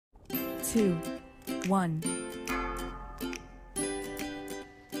2, 1.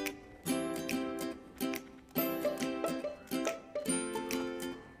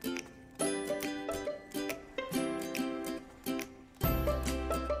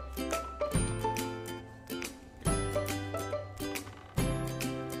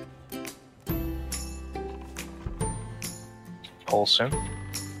 Pull soon.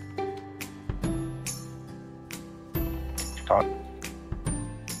 Taunt.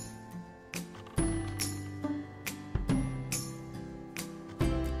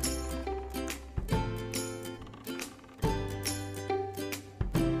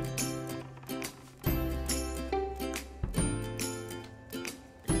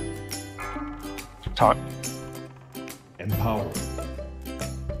 Taunt. Empower.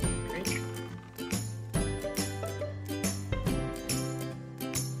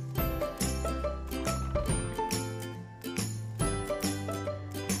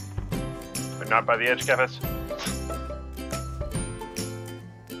 Not by the edge, Kefis.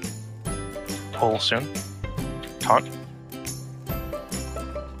 Pull soon. Taunt.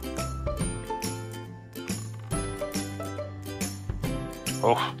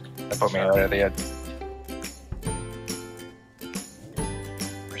 Oh, that put me right at the edge.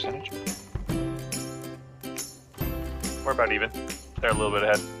 Percentage? We're about even. They're a little bit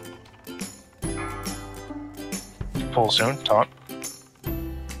ahead. Pull soon. Taunt.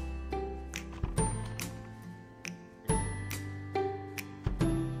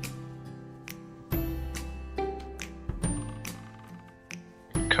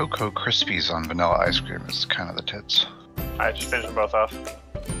 Cocoa Krispies on vanilla ice cream is kind of the tits. I just finished them both off.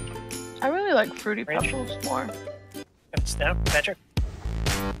 I really like Fruity Pebbles more. Snap, Patrick.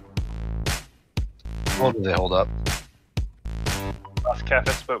 Well, do they hold up? Lost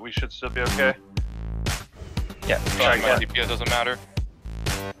Kefis, but we should still be okay. Yeah, Try My again. DPS doesn't matter.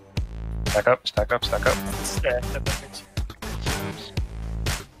 stack up, stack up, stack up. Step backwards.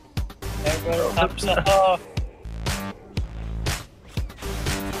 Everybody, top percent off.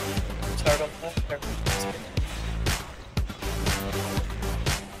 Start on the left. There.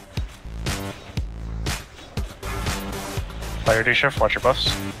 Fire D shift, watch your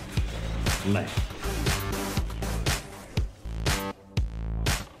buffs. Left.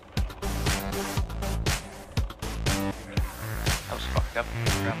 That was fucked up.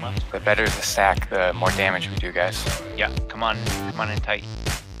 Round left. The better the stack, the more damage we do, guys. Yeah, come on in tight.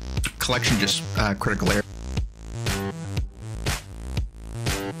 Collection just critical air.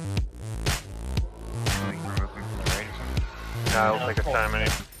 Can we remove him from the raid or something? No, I'll take a time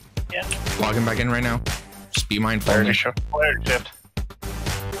any. Yeah. Logging back in right now. Just be mindful. Fire D shift. Fire shift.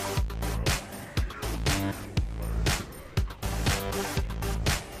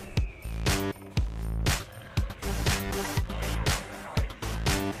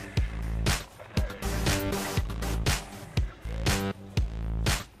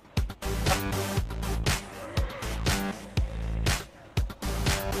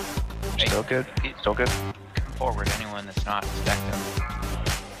 Still good. Still good. Come forward, anyone that's not stacked up.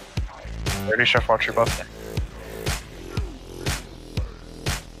 Fire D shift, watch your buff.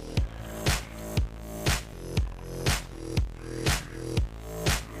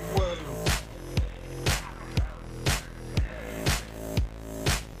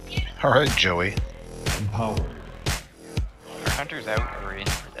 All right, Joey. Empower. Our hunter's out, or we're in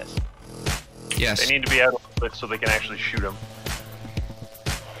for this. Yes. They need to be out a little bit so they can actually shoot them.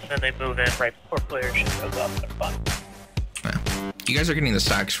 Then they move in right before player shit goes up. They're fine. Yeah. You guys are getting the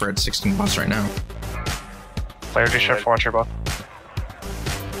stacks for at 16 buffs right now. Fire D shift, watch your buff.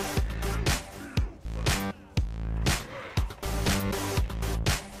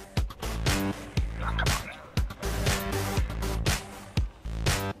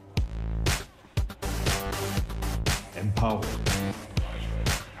 Empower.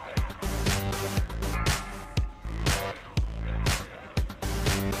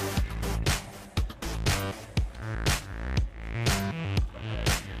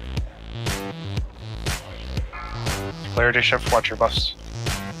 Fire D shift, watch your buffs.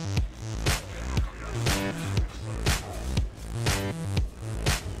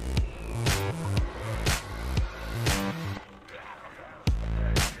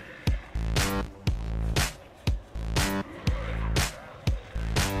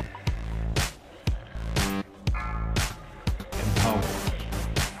 Empower.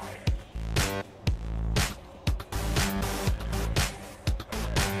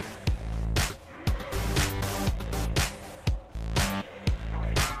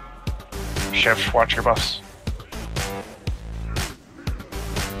 Shift, watch your buffs.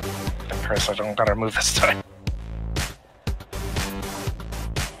 Christ, I don't gotta move this time.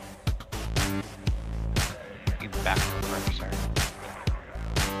 back first, sorry.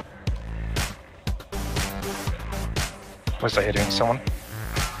 Was I hitting someone?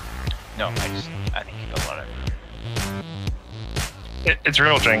 No, I think you got a lot of It's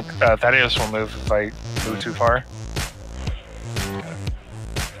real jank. Thaddius will move if I move too far.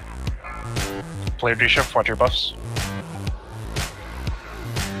 Player D shift, watch your buffs.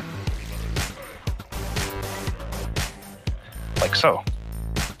 Like so.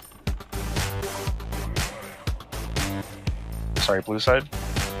 Sorry, blue side.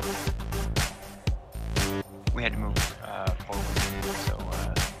 We had to move forward, so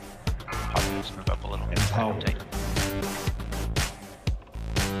probably just move up a little bit. Empower.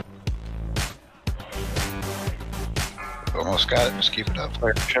 Almost got it. Just keep it up.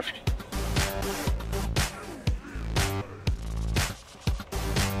 Player D shift.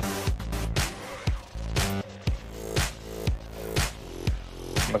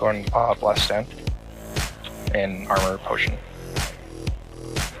 I'm going to blast down and armor potion.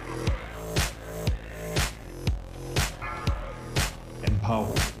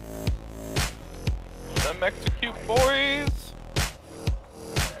 Empower. Them execute, boys!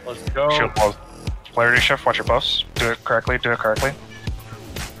 Let's go. Shield walls. Player D shift, watch your buffs. Do it correctly, do it correctly.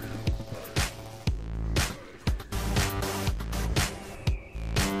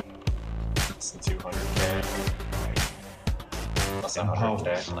 It's 200k. That's Empower.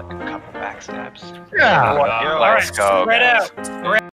 100k. Like a couple backstabs. Yeah. All right, Let's go, spread guys. out. Spread